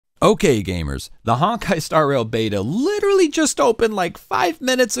Okay, gamers, the Honkai Star Rail beta literally just opened like 5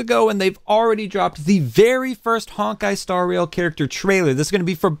 minutes ago, and they've already dropped the very first Honkai Star Rail character trailer. This is going to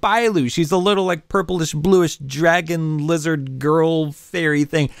be for Bailu. She's a little like purplish, bluish dragon, lizard, girl, fairy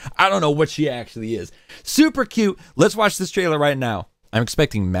thing. I don't know what she actually is. Super cute. Let's watch this trailer right now. I'm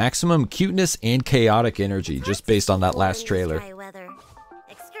expecting maximum cuteness and chaotic energy just based on that last trailer.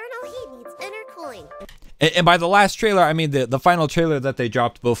 And by the last trailer, I mean the final trailer that they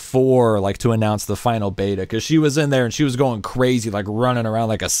dropped before, like to announce the final beta, because she was in there and she was going crazy, like running around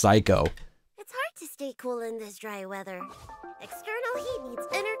like a psycho. It's hard to stay cool in this dry weather. External heat needs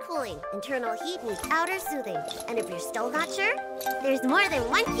inner cooling. Internal heat needs outer soothing. And if you're still not sure, there's more than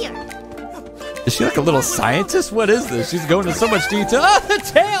one cure. Is she like a little scientist? What is this? She's going into so much detail. Oh, the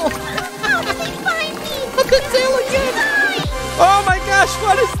tail! Find me! The tail again! Oh my gosh,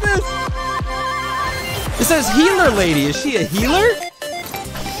 what is this? It says healer lady. Is she a healer?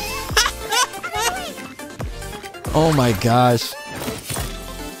 Oh my gosh.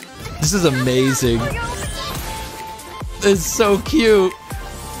 This is amazing. It's so cute.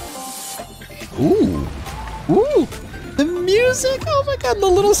 Ooh. Ooh. The music. Oh my god. The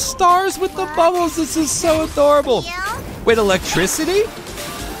little stars with the bubbles. This is so adorable. Wait, electricity? You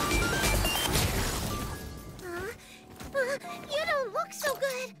don't look so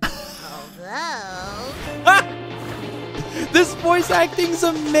good. Although... This voice acting's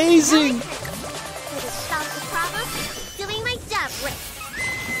amazing. Stop the problem. Doing my job right.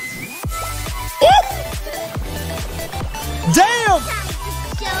 Damn!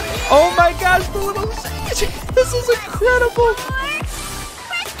 Oh my gosh, the little... This is incredible.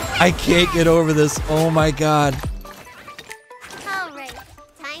 I can't get over this. Oh my god. Alright,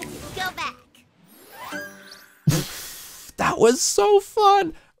 time to go back. That was so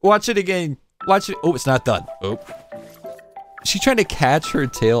fun. Watch it again. Watch it. Oh, it's not done. Oh. She's trying to catch her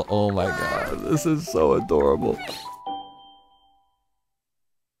tail. Oh my god. This is so adorable.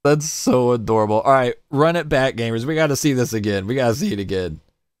 That's so adorable. All right, run it back, gamers. We got to see this again. We got to see it again.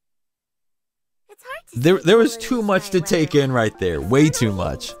 It's hard to There was too much to take in right there. Way too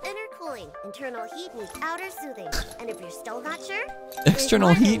much. Inner cooling. Internal heat needs outer soothing. And if you're still not sure,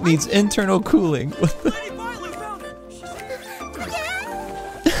 External heat needs internal cooling.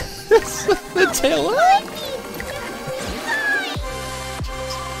 The tail.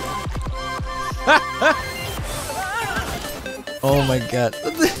 Oh my god.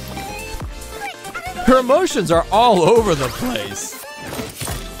 Her emotions are all over the place.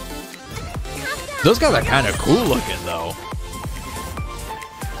 Those guys are kind of cool looking though.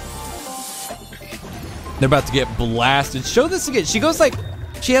 They're about to get blasted. Show this again. She goes like,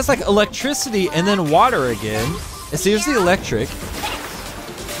 she has like electricity and then water again. And so here's the electric.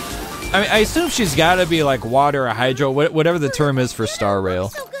 I mean, I assume she's got to be like water or hydro, whatever the term is for Star Rail.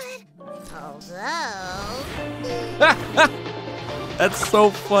 so good. Although... That's so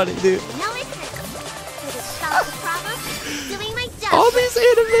funny, dude. No, it isn't. To solve the problem, doing my job. All these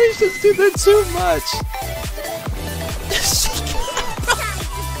animations, dude, they're too much.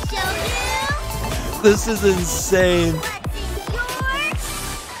 This is insane.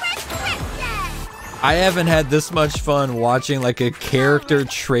 I haven't had this much fun watching like a character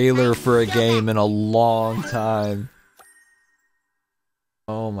trailer for a game in a long time.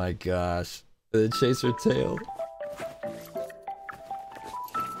 Oh my gosh. The chaser tail.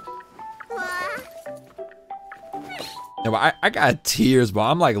 No, I got tears, but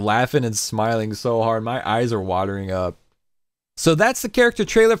I'm like laughing and smiling so hard. My eyes are watering up. So that's the character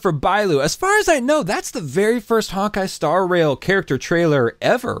trailer for Bailu. As far as I know, that's the very first Honkai Star Rail character trailer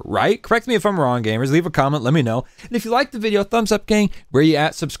ever, right? Correct me if I'm wrong, gamers. Leave a comment, let me know. And if you liked the video, thumbs up, gang. Where you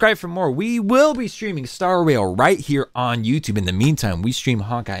at? Subscribe for more. We will be streaming Star Rail right here on YouTube. In the meantime, we stream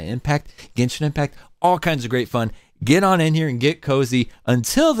Honkai Impact, Genshin Impact, all kinds of great fun. Get on in here and get cozy.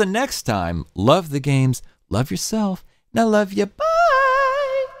 Until the next time, love the games, love yourself, and I love you. Bye!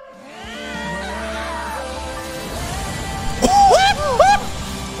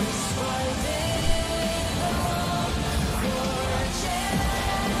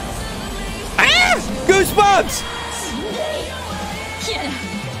 Goosebumps!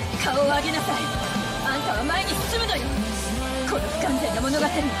 顔を上げなさい。あんたは前に進むのよ。この不完全な物語は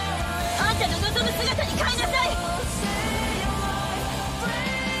あんたの望む姿に変えなさい。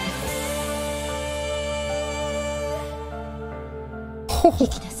生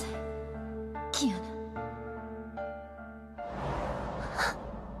きなさい、キアナ。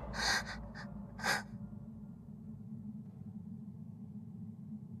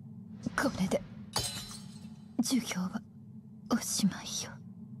これで授業はおしまいよ。